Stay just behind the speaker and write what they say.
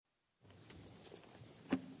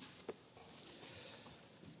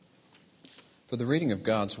For the reading of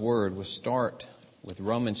God's Word, we'll start with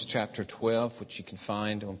Romans chapter 12, which you can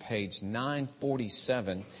find on page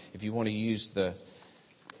 947 if you want to use the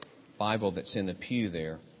Bible that's in the pew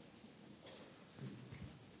there.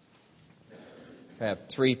 I have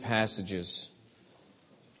three passages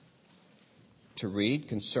to read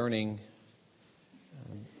concerning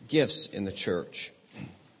gifts in the church.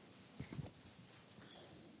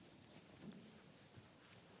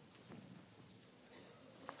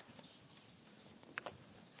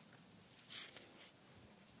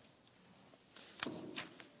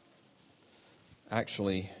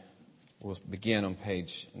 Actually, we'll begin on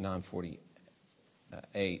page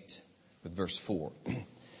 948 with verse 4.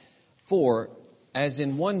 For, as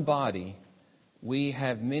in one body we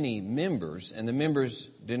have many members, and the members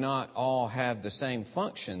do not all have the same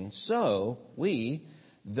function, so we,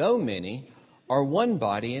 though many, are one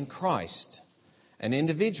body in Christ, and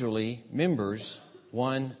individually members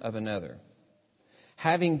one of another.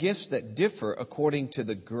 Having gifts that differ according to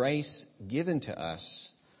the grace given to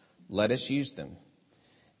us, let us use them.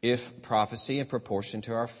 If prophecy in proportion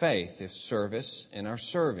to our faith, if service in our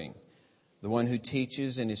serving, the one who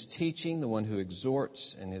teaches in his teaching, the one who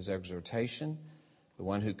exhorts in his exhortation, the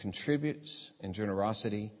one who contributes in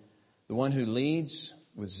generosity, the one who leads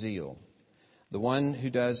with zeal, the one who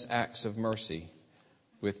does acts of mercy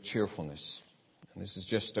with cheerfulness. And this is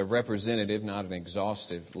just a representative, not an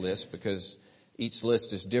exhaustive list, because each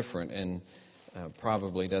list is different and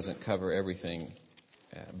probably doesn't cover everything.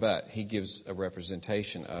 But he gives a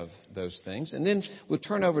representation of those things. And then we'll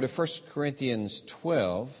turn over to 1 Corinthians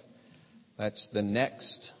 12. That's the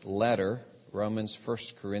next letter, Romans, 1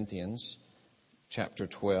 Corinthians, chapter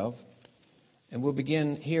 12. And we'll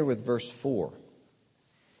begin here with verse 4.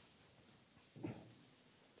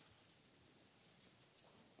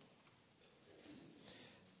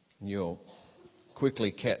 You'll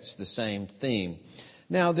quickly catch the same theme.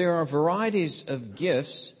 Now, there are varieties of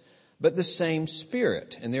gifts, but the same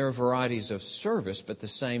Spirit. And there are varieties of service, but the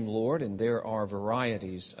same Lord. And there are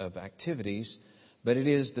varieties of activities, but it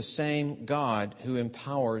is the same God who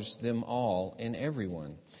empowers them all in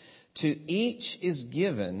everyone. To each is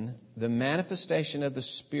given the manifestation of the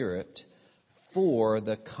Spirit for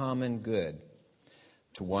the common good.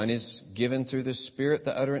 To one is given through the Spirit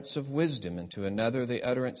the utterance of wisdom, and to another the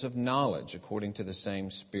utterance of knowledge according to the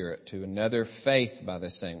same Spirit, to another faith by the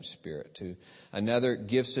same Spirit, to another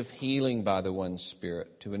gifts of healing by the one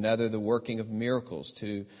Spirit, to another the working of miracles,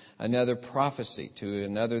 to another prophecy, to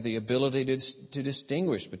another the ability to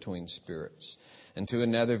distinguish between spirits, and to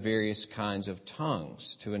another various kinds of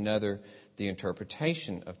tongues, to another the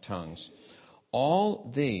interpretation of tongues.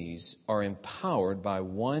 All these are empowered by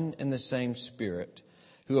one and the same Spirit,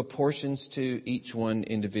 who apportions to each one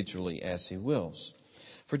individually as he wills.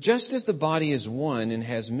 For just as the body is one and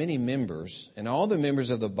has many members, and all the members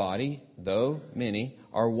of the body, though many,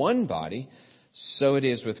 are one body, so it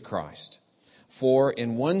is with Christ. For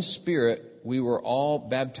in one Spirit we were all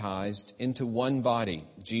baptized into one body,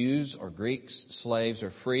 Jews or Greeks, slaves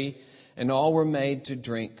or free, and all were made to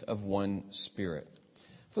drink of one Spirit.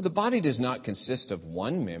 For the body does not consist of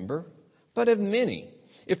one member, but of many.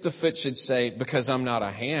 If the foot should say, because I'm not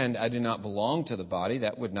a hand, I do not belong to the body,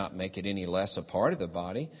 that would not make it any less a part of the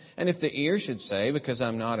body. And if the ear should say, because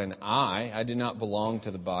I'm not an eye, I do not belong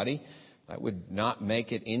to the body, that would not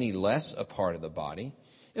make it any less a part of the body.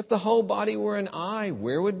 If the whole body were an eye,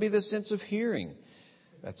 where would be the sense of hearing?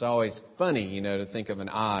 That's always funny, to think of an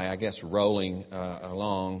eye, I guess, rolling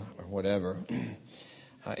along or whatever.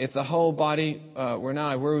 If the whole body were an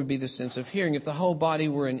eye, where would be the sense of hearing? If the whole body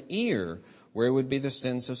were an ear, where would be the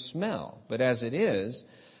sense of smell? But as it is,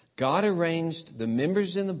 God arranged the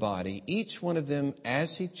members in the body, each one of them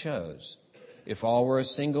as he chose. If all were a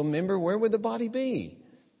single member, where would the body be?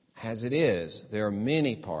 As it is, there are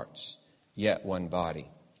many parts, yet one body.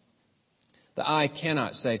 The eye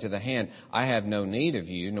cannot say to the hand, I have no need of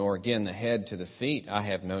you, nor again the head to the feet, I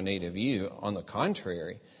have no need of you. On the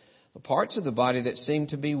contrary, the parts of the body that seem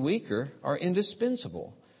to be weaker are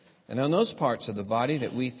indispensable. And on those parts of the body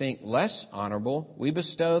that we think less honorable, we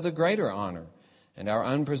bestow the greater honor. And our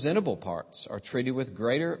unpresentable parts are treated with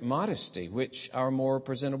greater modesty, which our more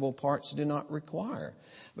presentable parts do not require.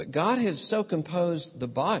 But God has so composed the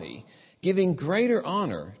body, giving greater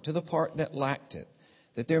honor to the part that lacked it,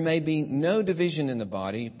 that there may be no division in the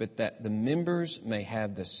body, but that the members may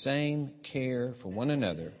have the same care for one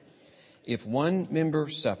another. If one member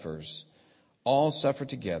suffers, all suffer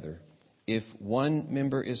together. If one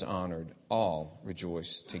member is honored, all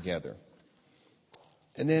rejoice together.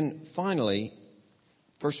 And then finally,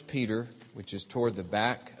 1 Peter, which is toward the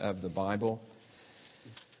back of the Bible,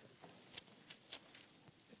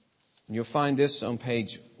 And you'll find this on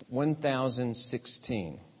page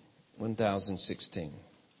 1016. 1016.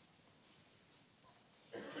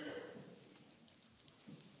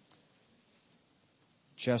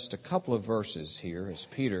 Just a couple of verses here as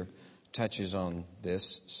Peter touches on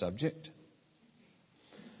this subject.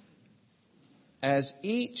 As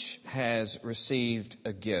each has received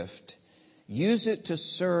a gift, use it to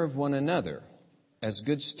serve one another as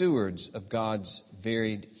good stewards of God's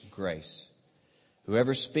varied grace.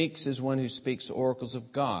 Whoever speaks is one who speaks oracles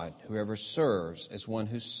of God. Whoever serves is one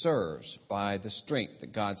who serves by the strength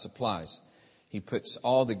that God supplies. He puts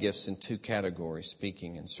all the gifts in two categories,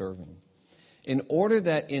 speaking and serving, in order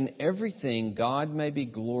that in everything God may be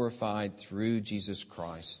glorified through Jesus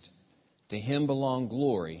Christ. To him belong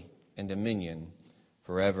glory and dominion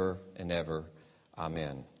forever and ever.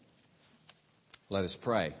 Amen. Let us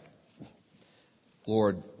pray.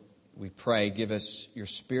 Lord, we pray, give us your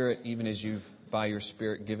Spirit, even as you've, by your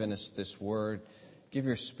Spirit, given us this word. Give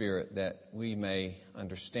your Spirit that we may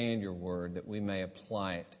understand your word, that we may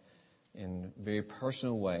apply it in very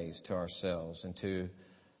personal ways to ourselves and to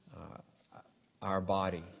our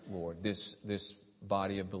body, Lord, this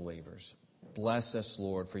body of believers. Bless us,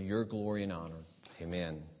 Lord, for your glory and honor.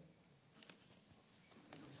 Amen.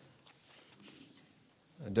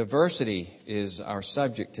 Diversity is our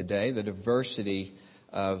subject today, the diversity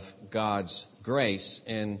of God's grace.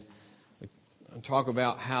 And we talk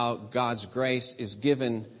about how God's grace is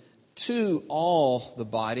given to all the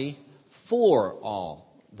body, for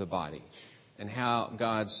all the body, and how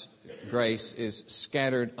God's grace is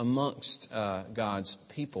scattered amongst God's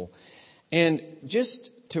people. And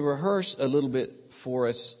just to rehearse a little bit for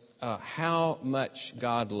us how much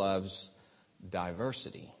God loves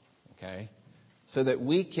diversity, okay? So that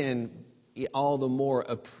we can all the more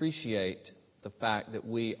appreciate the fact that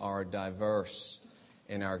we are diverse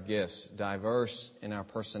in our gifts, diverse in our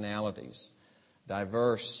personalities,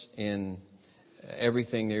 diverse in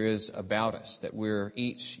everything there is about us, that we're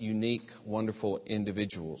each unique, wonderful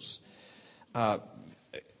individuals.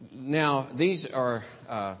 Now, these are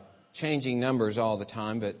changing numbers all the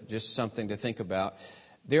time, but just something to think about.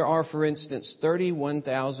 There are, for instance,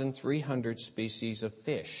 31,300 species of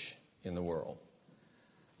fish in the world.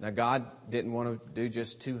 Now, God didn't want to do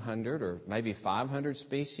just 200 or maybe 500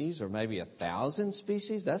 species or maybe 1,000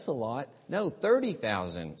 species. That's a lot. No,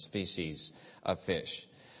 30,000 species of fish.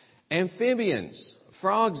 Amphibians,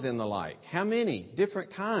 frogs and the like. How many different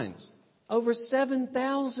kinds? Over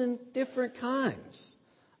 7,000 different kinds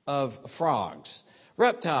of frogs.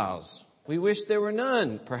 Reptiles. We wish there were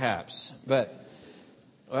none, perhaps. But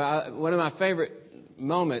one of my favorite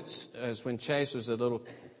moments is when Chase was a little...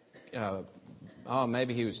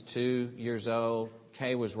 maybe he was 2 years old.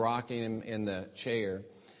 Kay was rocking him in the chair,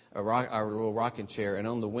 our little rocking chair, and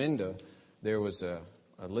on the window there was a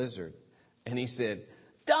lizard. And he said,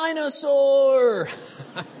 "Dinosaur!"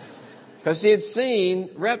 Because he had seen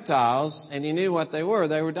reptiles and he knew what they were.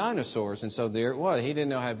 They were dinosaurs. And so there it was. He didn't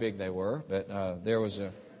know how big they were, but I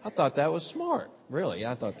thought that was smart. Really,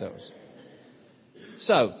 I thought that was.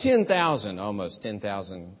 So 10,000, almost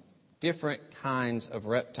 10,000 different kinds of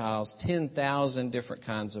reptiles, 10,000 different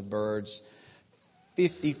kinds of birds,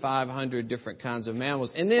 5,500 different kinds of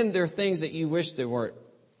mammals. And then there are things that you wish there weren't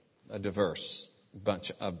a diverse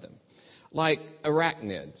bunch of them. Like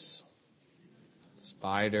arachnids,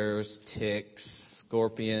 spiders, ticks,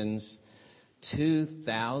 scorpions,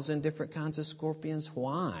 2,000 different kinds of scorpions.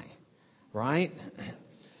 Why? Right?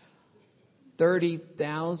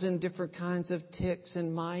 30,000 different kinds of ticks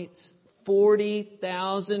and mites.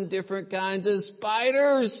 40,000 different kinds of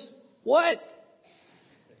spiders. What?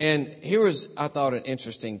 And here was, I thought, an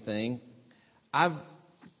interesting thing.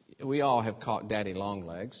 We all have caught daddy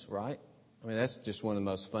longlegs, right? I mean, that's just one of the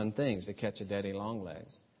most fun things, to catch a daddy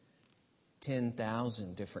longlegs.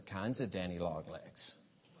 10,000 different kinds of daddy longlegs.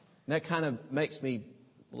 And that kind of makes me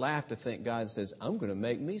laugh to think God says, I'm going to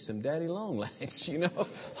make me some daddy longlegs,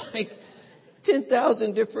 like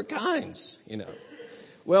 10,000 different kinds,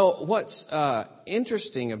 Well, what's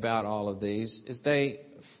interesting about all of these is they,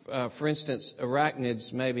 for instance,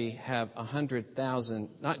 arachnids maybe have 100,000,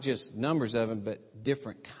 not just numbers of them, but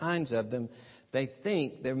different kinds of them. They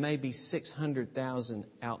think there may be 600,000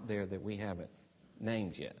 out there that we haven't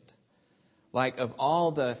named yet. Like of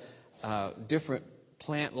all the different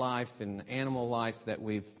plant life and animal life that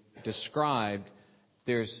we've described,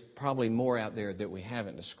 there's probably more out there that we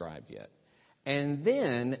haven't described yet. And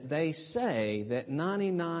then they say that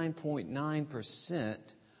 99.9%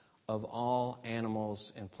 of all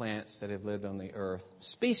animals and plants that have lived on the earth,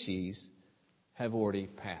 species, have already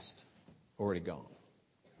passed, already gone.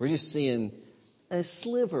 We're just seeing a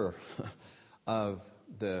sliver of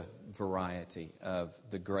the variety of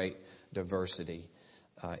the great diversity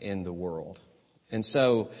in the world. And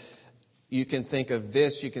so you can think of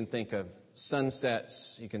this, you can think of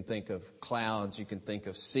sunsets, you can think of clouds, you can think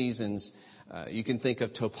of seasons, you can think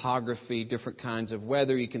of topography, different kinds of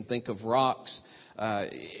weather, you can think of rocks,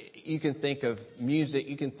 you can think of music,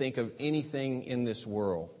 you can think of anything in this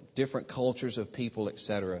world, different cultures of people,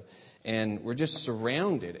 etc. And we're just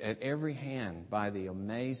surrounded at every hand by the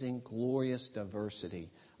amazing, glorious diversity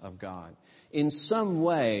of God. In some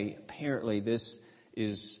way, apparently, this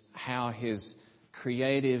is how His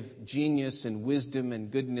creative genius and wisdom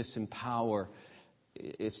and goodness and power,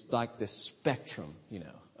 it's like the spectrum,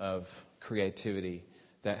 of creativity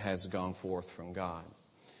that has gone forth from God.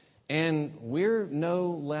 And we're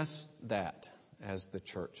no less that as the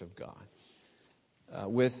church of God,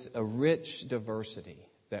 with a rich diversity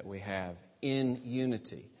that we have in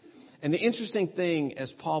unity. And the interesting thing,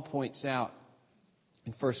 as Paul points out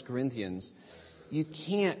in 1 Corinthians, you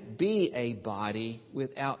can't be a body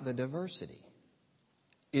without the diversity.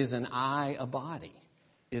 Is an eye a body?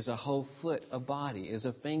 Is a whole foot a body? Is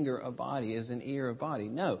a finger a body? Is an ear a body?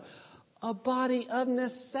 No. A body of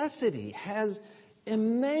necessity has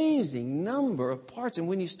amazing number of parts. And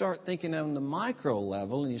when you start thinking on the micro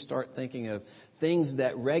level and you start thinking of things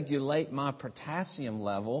that regulate my potassium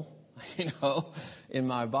level, in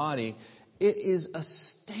my body, it is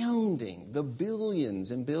astounding, the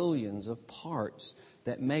billions and billions of parts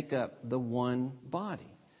that make up the one body.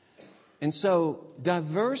 And so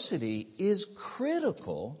diversity is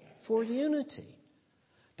critical for unity.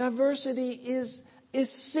 Diversity is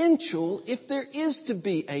essential if there is to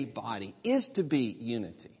be a body, is to be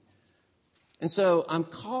unity. And so I'm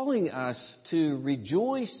calling us to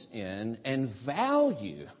rejoice in and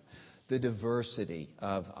value the diversity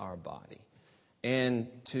of our body, and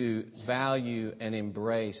to value and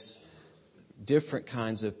embrace different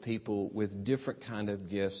kinds of people with different kind of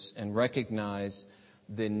gifts, and recognize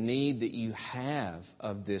the need that you have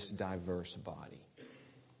of this diverse body.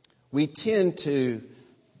 We tend to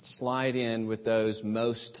slide in with those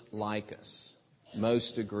most like us,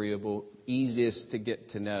 most agreeable, easiest to get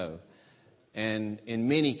to know, and in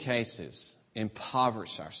many cases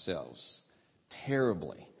impoverish ourselves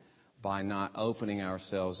terribly by not opening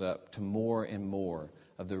ourselves up to more and more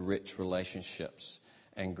of the rich relationships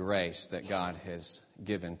and grace that God has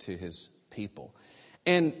given to His people.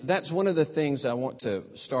 And that's one of the things I want to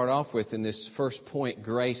start off with in this first point,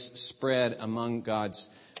 grace spread among God's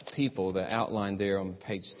people, the outline there on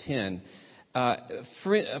page 10.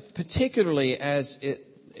 Particularly as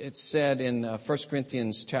it's said in 1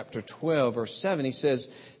 Corinthians chapter 12, verse 7, he says,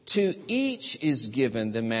 "To each is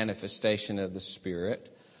given the manifestation of the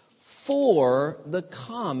Spirit for the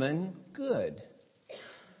common good."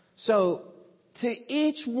 So, to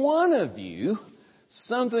each one of you,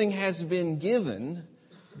 something has been given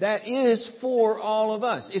that is for all of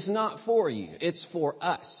us. It's not for you. It's for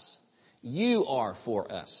us. You are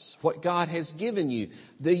for us. What God has given you,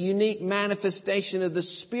 the unique manifestation of the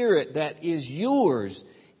Spirit that is yours,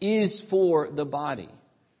 is for the body.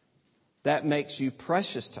 That makes you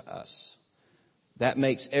precious to us. That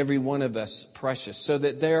makes every one of us precious, so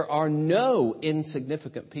that there are no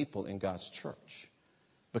insignificant people in God's church.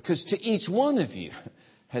 Because to each one of you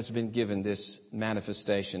has been given this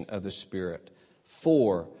manifestation of the Spirit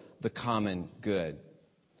for the common good.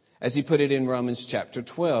 As he put it in Romans chapter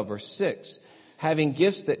 12, verse 6, having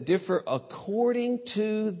gifts that differ according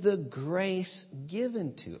to the grace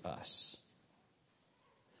given to us.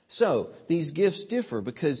 So, these gifts differ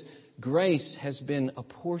because grace has been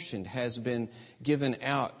apportioned, has been given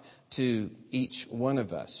out to each one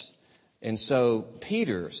of us. And so,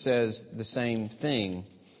 Peter says the same thing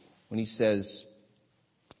when he says,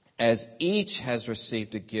 as each has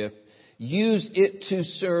received a gift, use it to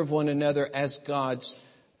serve one another as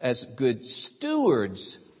good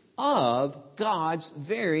stewards of God's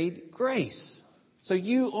varied grace. So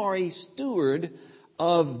you are a steward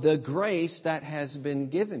of the grace that has been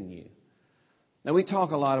given you. Now we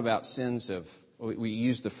talk a lot about we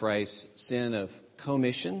use the phrase sin of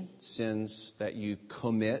commission, sins that you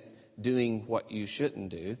commit, doing what you shouldn't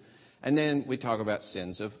do. And then we talk about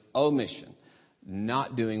sins of omission,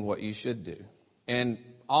 not doing what you should do. And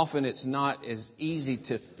often it's not as easy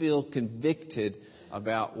to feel convicted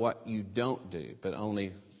about what you don't do, but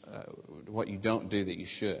only what you don't do that you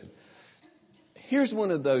should. Here's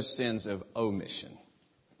one of those sins of omission,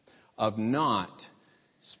 of not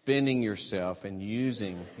spending yourself and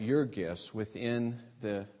using your gifts within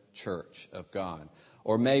the church of God.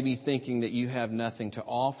 Or maybe thinking that you have nothing to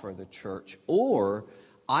offer the church, or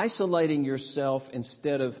isolating yourself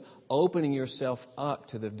instead of opening yourself up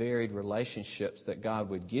to the varied relationships that God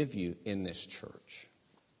would give you in this church.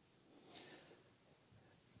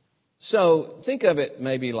 So think of it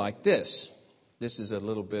maybe like this. This is a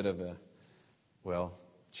little bit of a, well,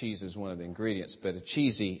 cheese is one of the ingredients, but a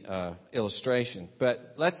cheesy illustration.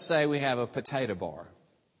 But let's say we have a potato bar.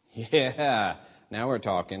 Yeah, now we're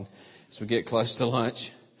talking as we get close to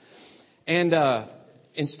lunch. And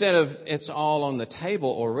instead of it's all on the table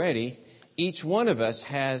already, each one of us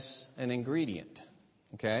has an ingredient.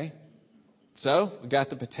 Okay? So we got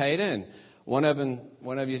the potato, and one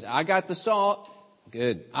of you says, I got the salt.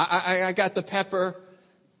 Good. I got the pepper.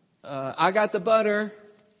 I got the butter.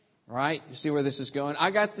 Right? You see where this is going?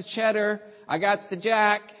 I got the cheddar. I got the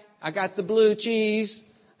jack. I got the blue cheese.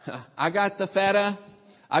 I got the feta.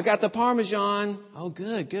 I got the Parmesan. Oh,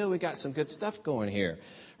 good. We got some good stuff going here.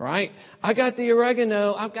 Right? I got the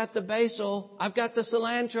oregano. I've got the basil. I've got the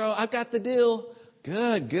cilantro. I've got the dill.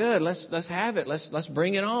 Good. Let's have it. Let's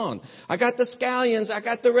bring it on. I got the scallions. I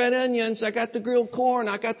got the red onions. I got the grilled corn.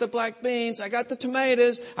 I got the black beans. I got the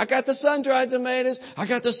tomatoes. I got the sun-dried tomatoes. I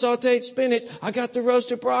got the sauteed spinach. I got the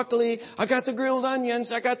roasted broccoli. I got the grilled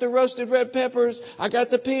onions. I got the roasted red peppers. I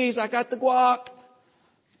got the peas. I got the guac.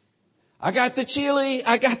 I got the chili.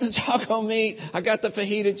 I got the taco meat. I got the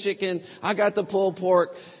fajita chicken. I got the pulled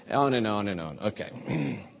pork. On and on and on.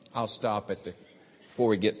 Okay. I'll stop before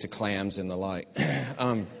we get to clams and the like.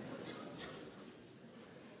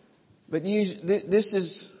 But this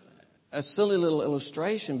is a silly little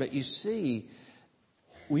illustration, but you see,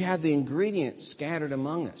 we have the ingredients scattered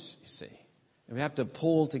among us, you see. And we have to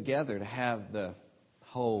pull together to have the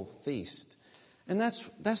whole feast. And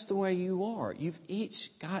that's the way you are. You've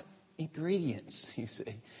each got ingredients, you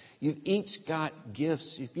see. You've each got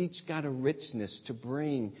gifts. You've each got a richness to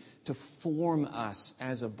bring to form us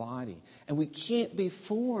as a body. And we can't be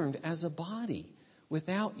formed as a body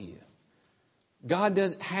without you. God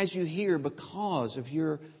has you here because of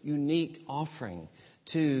your unique offering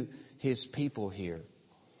to His people here.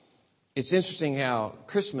 It's interesting how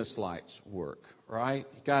Christmas lights work, right?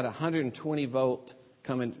 You got 120 volts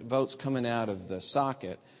coming out of the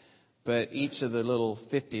socket, but each of the little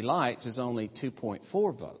 50 lights is only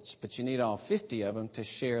 2.4 volts. But you need all 50 of them to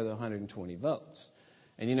share the 120 volts.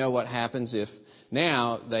 And you know what happens if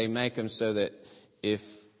now they make them so that if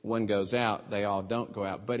one goes out, they all don't go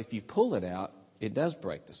out. But if you pull it out, it does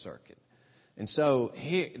break the circuit. And so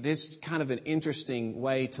here, this is kind of an interesting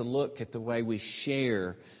way to look at the way we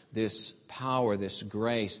share this power, this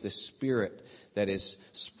grace, this Spirit that is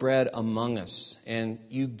spread among us. And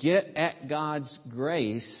you get at God's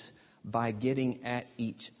grace by getting at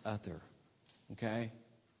each other. Okay?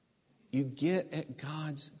 You get at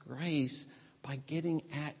God's grace by getting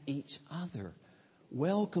at each other,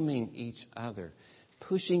 welcoming each other,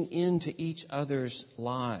 pushing into each other's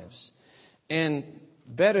lives. And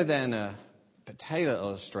better than a potato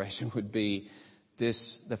illustration would be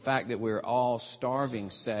the fact that we're all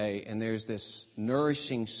starving, say, and there's this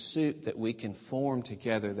nourishing soup that we can form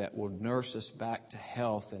together that will nurse us back to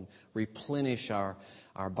health and replenish our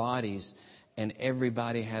bodies, and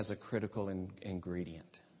everybody has a critical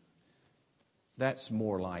ingredient. That's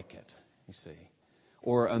more like it, you see.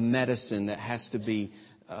 Or a medicine that has to be,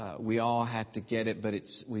 we all have to get it, but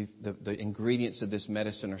the ingredients of this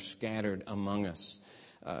medicine are scattered among us.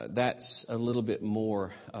 That's a little bit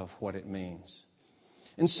more of what it means.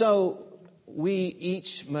 And so we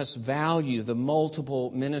each must value the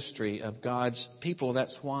multiple ministry of God's people.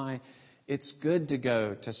 That's why it's good to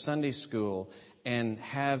go to Sunday school and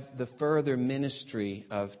have the further ministry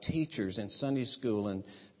of teachers in Sunday school and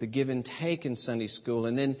the give and take in Sunday school,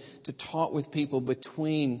 and then to talk with people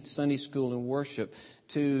between Sunday school and worship,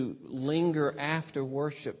 to linger after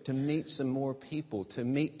worship, to meet some more people, to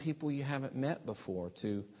meet people you haven't met before,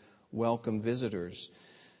 to welcome visitors,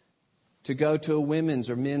 to go to a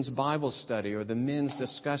women's or men's Bible study or the men's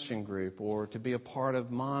discussion group, or to be a part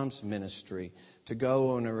of mom's ministry, to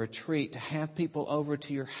go on a retreat, to have people over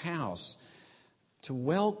to your house, to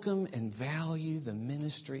welcome and value the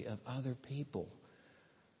ministry of other people.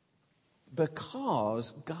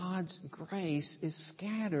 Because God's grace is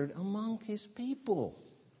scattered among His people.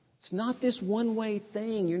 It's not this one-way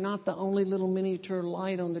thing. You're not the only little miniature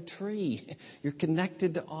light on the tree. You're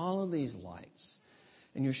connected to all of these lights.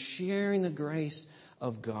 And you're sharing the grace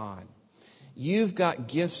of God. You've got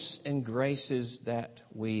gifts and graces that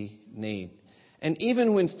we need. And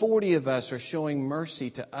even when 40 of us are showing mercy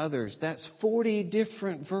to others, that's 40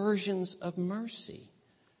 different versions of mercy.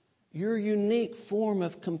 Your unique form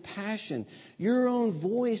of compassion, your own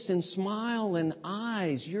voice and smile and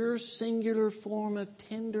eyes, your singular form of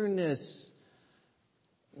tenderness.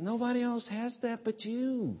 nobody else has that but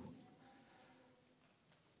you.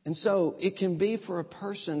 And so it can be for a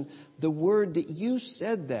person, the word that you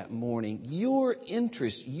said that morning, your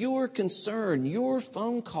interest, your concern, your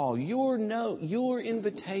phone call, your note, your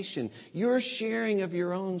invitation, your sharing of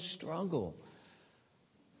your own struggle.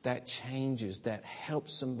 That changes, that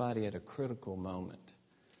helps somebody at a critical moment.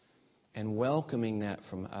 And welcoming that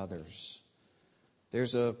from others.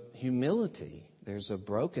 There's a humility, there's a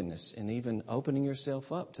brokenness in even opening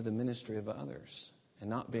yourself up to the ministry of others. And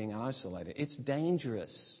not being isolated. It's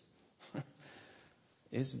dangerous.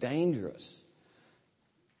 It's dangerous.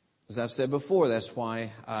 As I've said before, that's why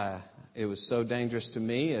it was so dangerous to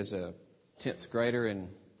me as a 10th grader in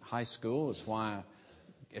high school. It's why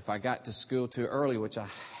if I got to school too early, which I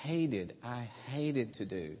hated to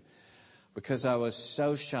do, because I was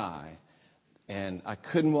so shy and I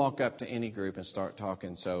couldn't walk up to any group and start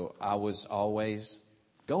talking. So I was always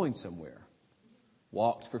going somewhere.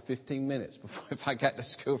 Walked for 15 minutes. Before, if I got to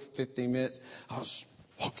school for 15 minutes, I was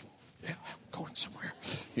walking. Yeah, I'm going somewhere.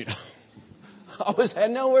 I always had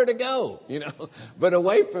nowhere to go, but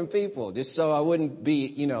away from people, just so I wouldn't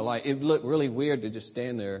be, like it looked really weird to just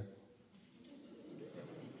stand there,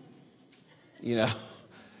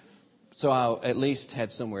 So I at least had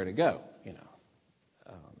somewhere to go,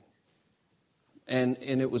 and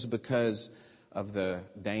it was because of the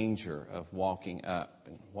danger of walking up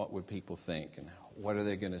and what would people think and what are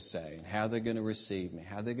they going to say and how they're going to receive me,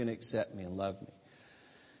 how they're going to accept me and love me.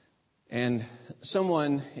 And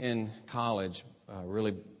someone in college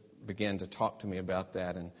really began to talk to me about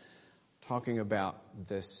that and talking about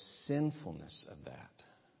the sinfulness of that.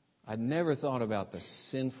 I'd never thought about the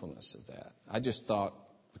sinfulness of that. I just thought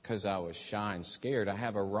because I was shy and scared, I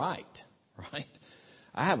have a right?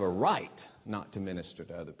 I have a right not to minister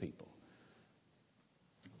to other people.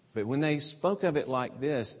 But when they spoke of it like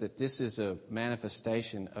this, that this is a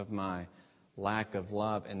manifestation of my lack of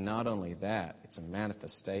love, and not only that, it's a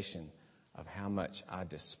manifestation of how much I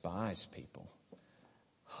despise people.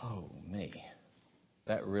 Oh, me.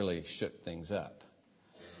 That really shook things up.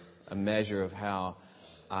 A measure of how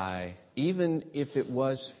even if it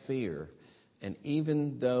was fear, and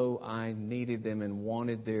even though I needed them and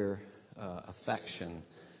wanted their affection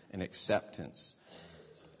and acceptance,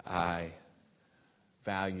 I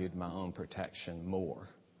valued my own protection more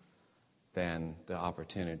than the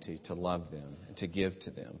opportunity to love them and to give to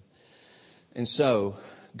them. And so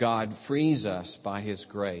God frees us by His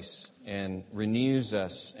grace and renews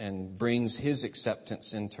us and brings His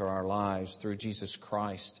acceptance into our lives through Jesus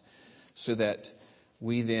Christ so that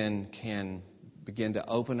we then can begin to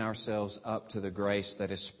open ourselves up to the grace that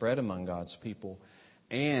is spread among God's people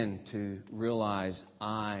and to realize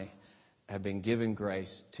I have been given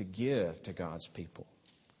grace to give to God's people.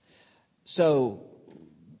 So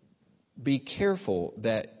be careful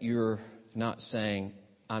that you're not saying,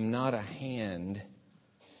 I'm not a hand,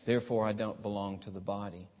 therefore I don't belong to the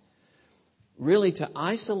body. Really to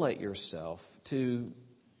isolate yourself,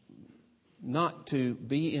 not to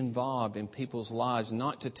be involved in people's lives,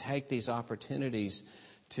 not to take these opportunities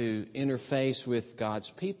to interface with God's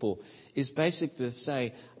people, is basically to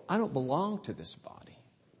say, I don't belong to this body.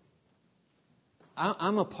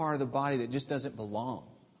 I'm a part of the body that just doesn't belong.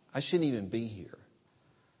 I shouldn't even be here.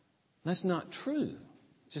 That's not true.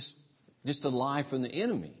 Just a lie from the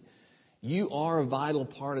enemy. You are a vital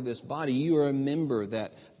part of this body. You are a member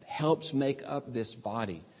that helps make up this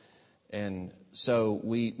body. And so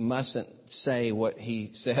we mustn't say what he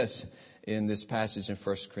says in this passage in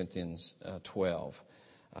 1 Corinthians 12.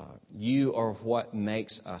 You are what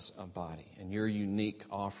makes us a body, and your unique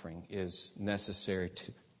offering is necessary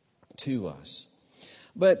to us.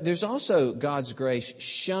 But there's also God's grace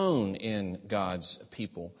shown in God's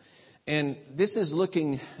people. And this is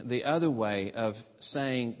looking the other way of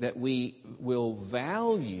saying that we will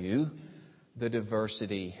value the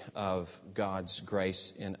diversity of God's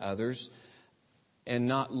grace in others and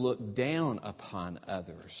not look down upon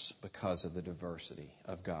others because of the diversity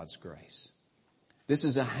of God's grace. This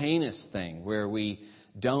is a heinous thing where we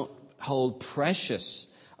don't hold precious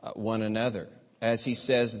one another. As he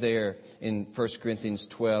says there in 1 Corinthians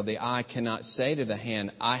 12, the eye cannot say to the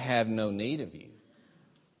hand, I have no need of you.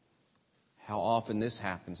 How often this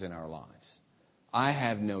happens in our lives. I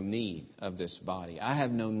have no need of this body. I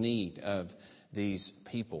have no need of these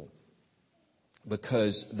people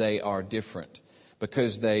because they are different,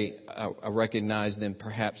 because they recognize them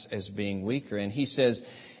perhaps as being weaker. And he says,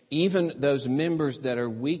 even those members that are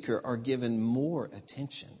weaker are given more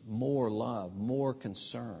attention, more love, more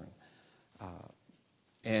concern.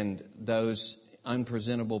 And those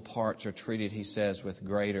unpresentable parts are treated, he says, with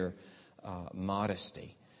greater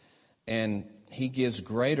modesty. And He gives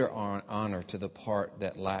greater honor to the part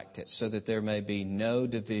that lacked it, so that there may be no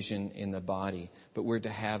division in the body, but we're to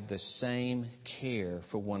have the same care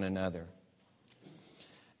for one another.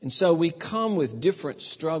 And so we come with different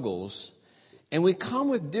struggles, and we come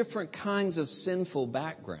with different kinds of sinful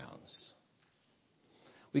backgrounds.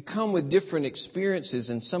 We come with different experiences,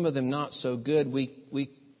 and some of them not so good. We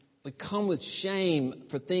come with shame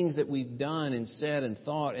for things that we've done and said and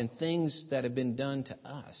thought, and things that have been done to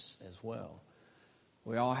us as well.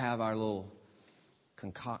 We all have our little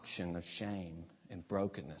concoction of shame and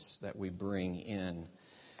brokenness that we bring in.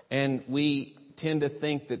 And we tend to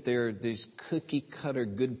think that there are these cookie-cutter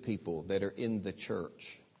good people that are in the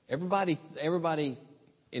church. Everybody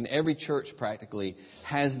in every church practically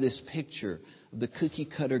has this picture of the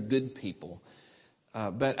cookie-cutter good people.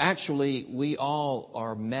 But actually, we all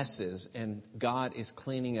are messes, and God is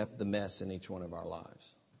cleaning up the mess in each one of our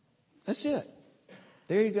lives. That's it.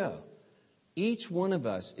 There you go. Each one of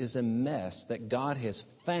us is a mess that God has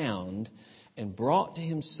found and brought to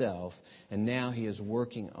Himself, and now He is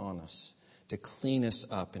working on us to clean us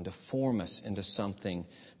up and to form us into something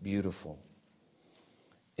beautiful.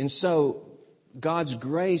 And so, God's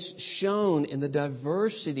grace shown in the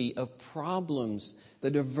diversity of problems,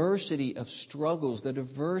 the diversity of struggles, the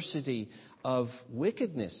diversity of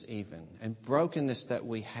wickedness even, and brokenness that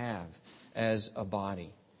we have as a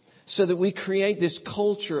body. So that we create this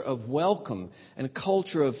culture of welcome and a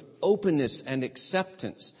culture of openness and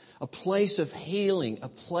acceptance, a place of healing, a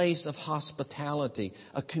place of hospitality,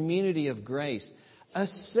 a community of grace, a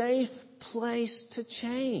safe place to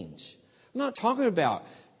change. I'm not talking about,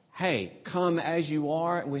 hey, come as you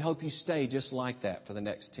are, and we hope you stay just like that for the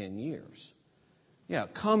next 10 years. Yeah,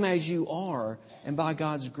 come as you are, and by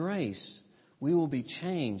God's grace, we will be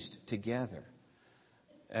changed together.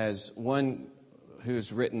 As one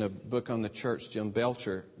who's written a book on the church, Jim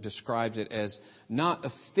Belcher, describes it as not a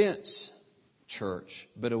fence church,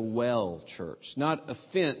 but a well church. Not a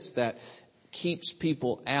fence that keeps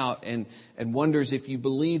people out and wonders if you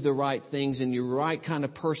believe the right things and you're the right kind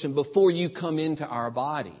of person before you come into our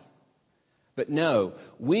body. But no,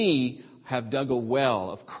 we have dug a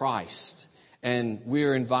well of Christ, and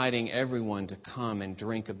we're inviting everyone to come and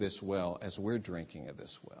drink of this well as we're drinking of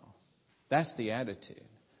this well. That's the attitude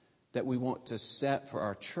that we want to set for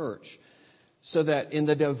our church, so that in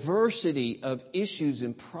the diversity of issues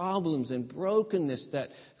and problems and brokenness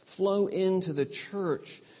that flow into the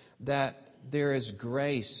church, that there is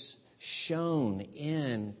grace shown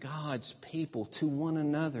in God's people to one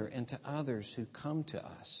another and to others who come to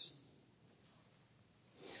us.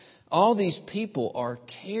 All these people are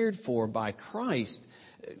cared for by Christ.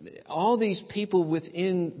 All these people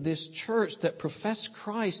within this church that profess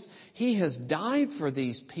Christ, He has died for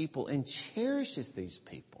these people and cherishes these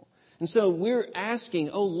people. And so we're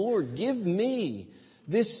asking, oh Lord, give me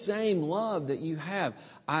this same love that you have.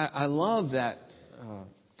 I love that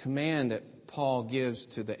command that Paul gives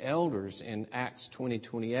to the elders in Acts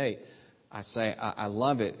 20:28. I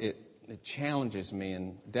love it. It challenges me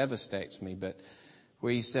and devastates me. But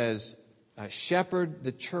where he says, shepherd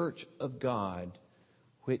the church of God,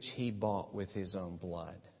 which He bought with His own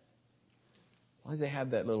blood. Why does they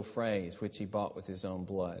have that little phrase, which He bought with His own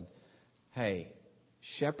blood? Hey,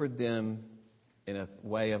 shepherd them in a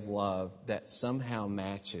way of love that somehow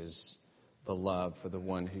matches the love for the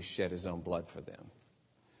one who shed His own blood for them.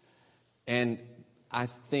 And I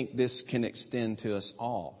think this can extend to us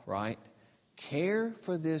all, right? Care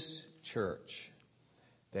for this church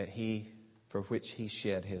for which He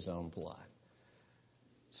shed His own blood.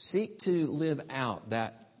 Seek to live out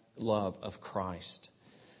that love of Christ.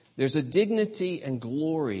 There's a dignity and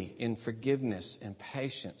glory in forgiveness and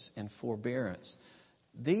patience and forbearance.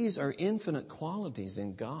 These are infinite qualities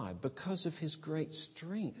in God because of His great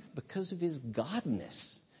strength, because of His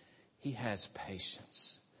godness. He has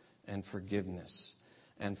patience and forgiveness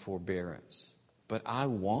and forbearance. But I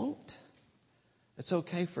won't. It's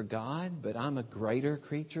okay for God, but I'm a greater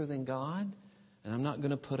creature than God, and I'm not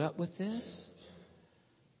going to put up with this.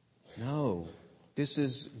 No, this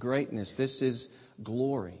is greatness. This is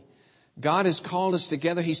glory. God has called us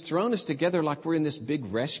together. He's thrown us together like we're in this big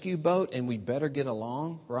rescue boat, and we better get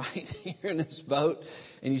along, right? You're in this boat,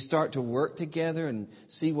 and you start to work together and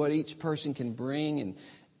see what each person can bring.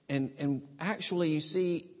 And actually, you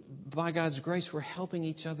see, by God's grace, we're helping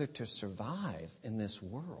each other to survive in this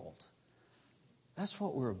world. That's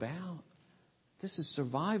what we're about. This is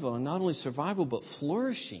survival, and not only survival, but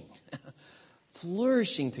flourishing.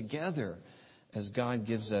 Flourishing together as God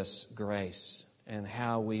gives us grace, and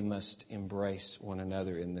how we must embrace one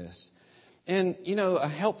another in this. And, a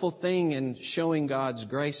helpful thing in showing God's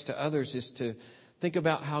grace to others is to Think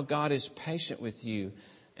about how God is patient with you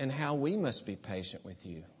and how we must be patient with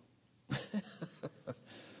you.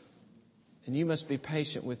 And you must be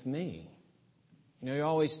patient with me. You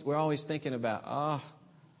know, we're always thinking about,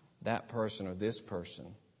 that person or this person.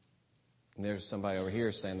 And there's somebody over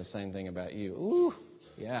here saying the same thing about you. Ooh,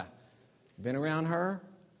 yeah. Been around her?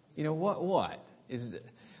 You know, what?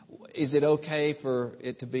 Is it okay for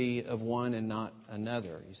it to be of one and not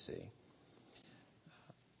another, you see?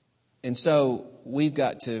 And so we've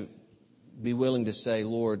got to be willing to say,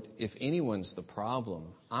 Lord, if anyone's the problem,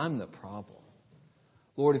 I'm the problem.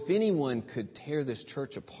 Lord, if anyone could tear this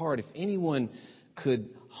church apart, if anyone could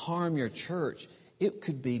harm your church, it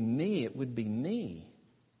could be me. It would be me.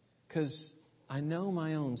 Because I know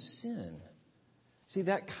my own sin. See,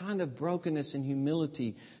 that kind of brokenness and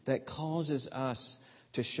humility that causes us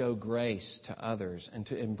to show grace to others and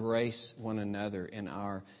to embrace one another in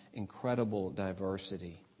our incredible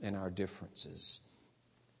diversity and our differences.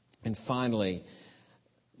 And finally,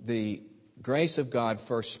 the grace of God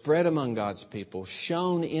first spread among God's people,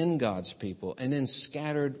 shown in God's people, and then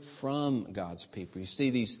scattered from God's people. You see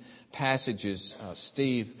these passages,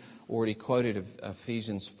 Steve already quoted of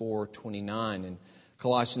Ephesians 4:29 and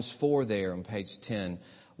Colossians 4 there on page 10.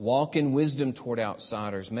 Walk in wisdom toward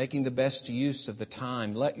outsiders, making the best use of the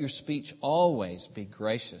time. Let your speech always be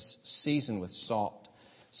gracious, seasoned with salt,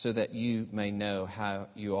 so that you may know how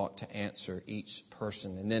you ought to answer each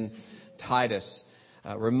person. And then Titus,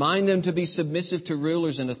 remind them to be submissive to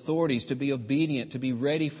rulers and authorities, to be obedient, to be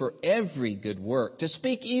ready for every good work, to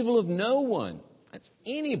speak evil of no one. That's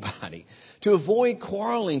anybody. To avoid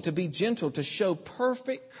quarreling, to be gentle, to show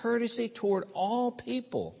perfect courtesy toward all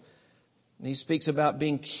people. And he speaks about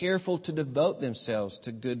being careful to devote themselves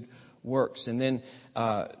to good works, and then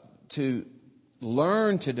to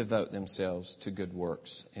learn to devote themselves to good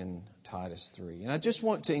works in Titus 3. And I just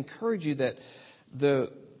want to encourage you that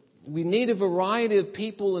we need a variety of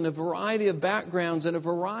people and a variety of backgrounds and a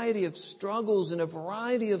variety of struggles and a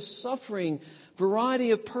variety of suffering, variety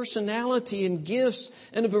of personality and gifts,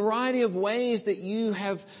 and a variety of ways that you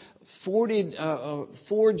have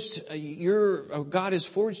God has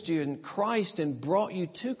forged you in Christ and brought you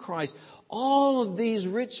to Christ. All of these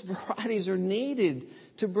rich varieties are needed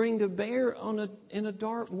to bring to bear in a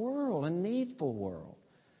dark world, a needful world.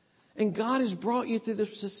 And God has brought you through the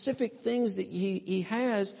specific things that He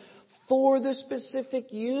has for the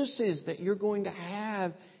specific uses that you're going to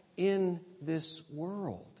have in this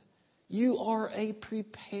world. You are a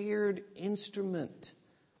prepared instrument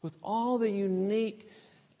with all the unique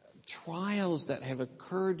trials that have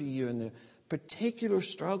occurred to you and the particular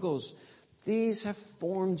struggles. These have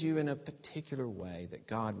formed you in a particular way that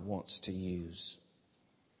God wants to use.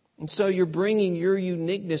 And so you're bringing your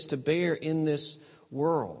uniqueness to bear in this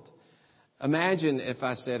world. Imagine if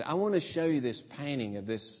I said, I want to show you this painting of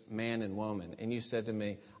this man and woman. And you said to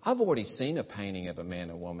me, I've already seen a painting of a man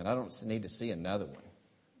and woman. I don't need to see another one.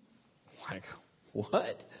 Like,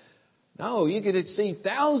 what? No, you could see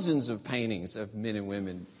thousands of paintings of men and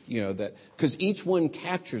women, that because each one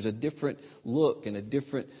captures a different look and a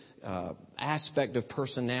different aspect of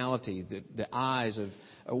personality, the eyes of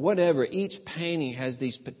whatever. Each painting has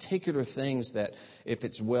these particular things that, if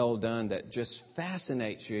it's well done, that just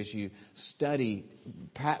fascinates you as you study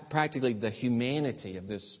practically the humanity of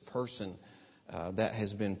this person that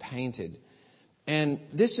has been painted. And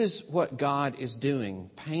this is what God is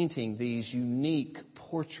doing, painting these unique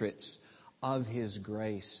portraits of His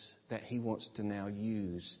grace that He wants to now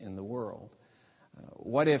use in the world.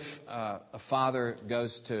 What if a father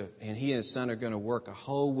goes and he and his son are going to work a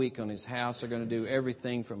whole week on his house? They're going to do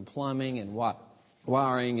everything from plumbing and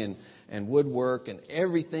wiring and woodwork and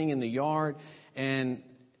everything in the yard. And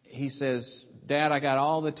he says, Dad, I got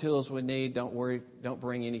all the tools we need. Don't worry, don't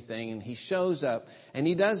bring anything. And he shows up, and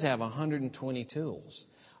he does have 120 tools,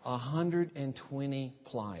 120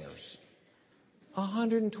 pliers.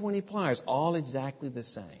 120 pliers, all exactly the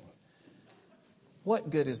same. What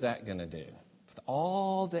good is that going to do with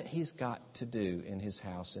all that he's got to do in his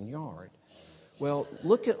house and yard? Well,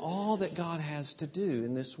 look at all that God has to do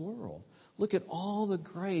in this world. Look at all the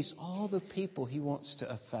grace, all the people He wants to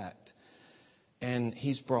affect. And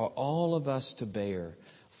He's brought all of us to bear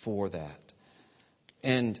for that.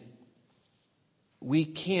 And we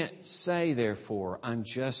can't say, therefore, I'm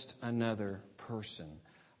just another person.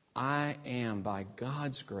 I am, by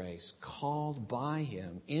God's grace, called by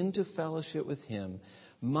Him into fellowship with Him.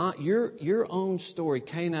 Your own story,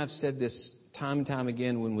 Kay and I have said this time and time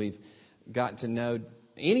again when we've gotten to know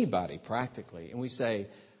anybody practically, and we say,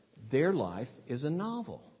 their life is a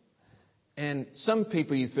novel. And some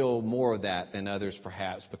people you feel more of that than others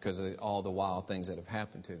perhaps because of all the wild things that have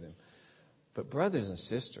happened to them. But brothers and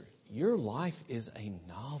sisters, your life is a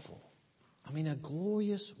novel. I mean, a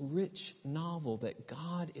glorious, rich novel that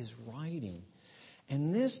God is writing.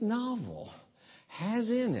 And this novel has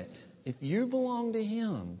in it, if you belong to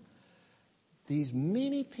Him, these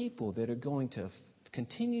many people that are going to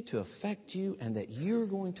continue to affect you and that you're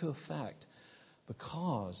going to affect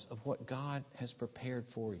because of what God has prepared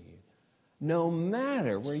for you. No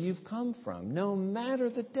matter where you've come from, no matter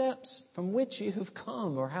the depths from which you have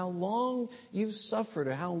come or how long you've suffered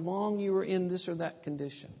or how long you were in this or that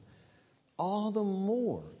condition, all the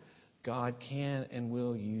more God can and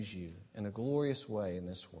will use you in a glorious way in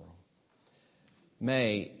this world.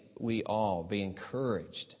 May we all be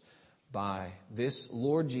encouraged by this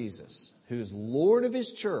Lord Jesus, who is Lord of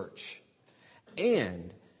His church,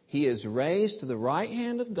 and He is raised to the right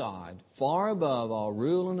hand of God, far above all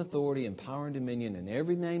rule and authority and power and dominion and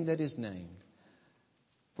every name that is named.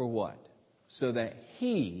 For what? So that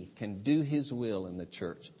He can do His will in the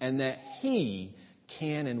church, and that He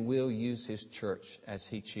can and will use His church as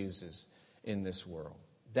He chooses in this world.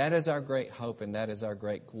 That is our great hope, and that is our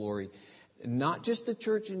great glory. Not just the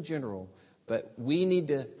church in general, but we need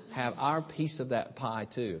to have our piece of that pie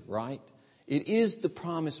too, right? It is the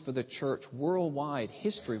promise for the church worldwide,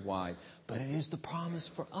 history-wide, but it is the promise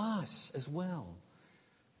for us as well.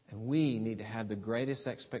 And we need to have the greatest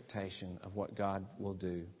expectation of what God will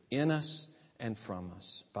do in us and from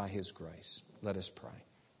us by His grace. Let us pray.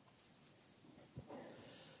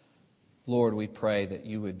 Lord, we pray that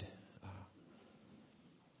you would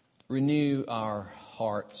renew our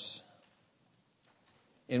hearts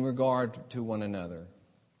in regard to one another.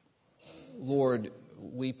 Lord,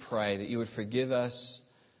 we pray that you would forgive us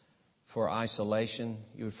for isolation.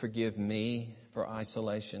 You would forgive me for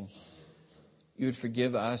isolation. You would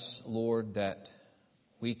forgive us, Lord, that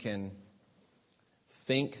we can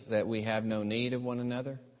think that we have no need of one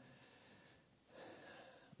another,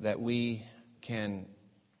 that we can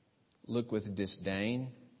look with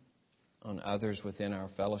disdain on others within our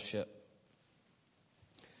fellowship,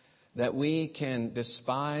 that we can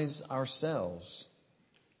despise ourselves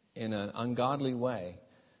in an ungodly way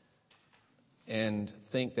and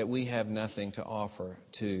think that we have nothing to offer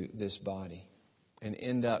to this body and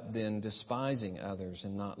end up then despising others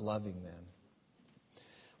and not loving them.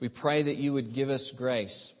 We pray that you would give us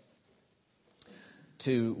grace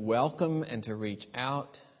to welcome and to reach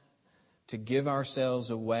out, to give ourselves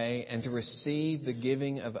away and to receive the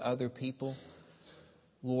giving of other people.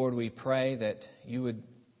 Lord, we pray that you would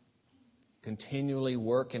continually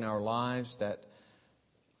work in our lives, that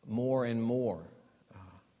more and more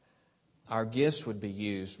our gifts would be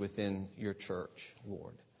used within your church,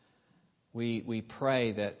 Lord. We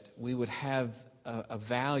pray that we would have a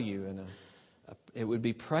value and it would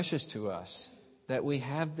be precious to us that we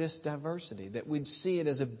have this diversity, that we'd see it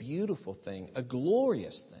as a beautiful thing, a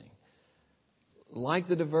glorious thing, like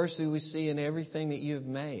the diversity we see in everything that you have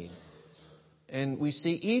made. And we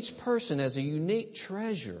see each person as a unique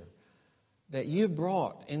treasure that you've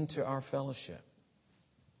brought into our fellowship.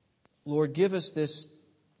 Lord, give us this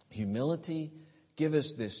humility, give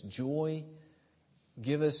us this joy,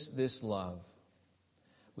 give us this love.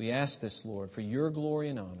 We ask this, Lord, for your glory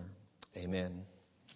and honor. Amen.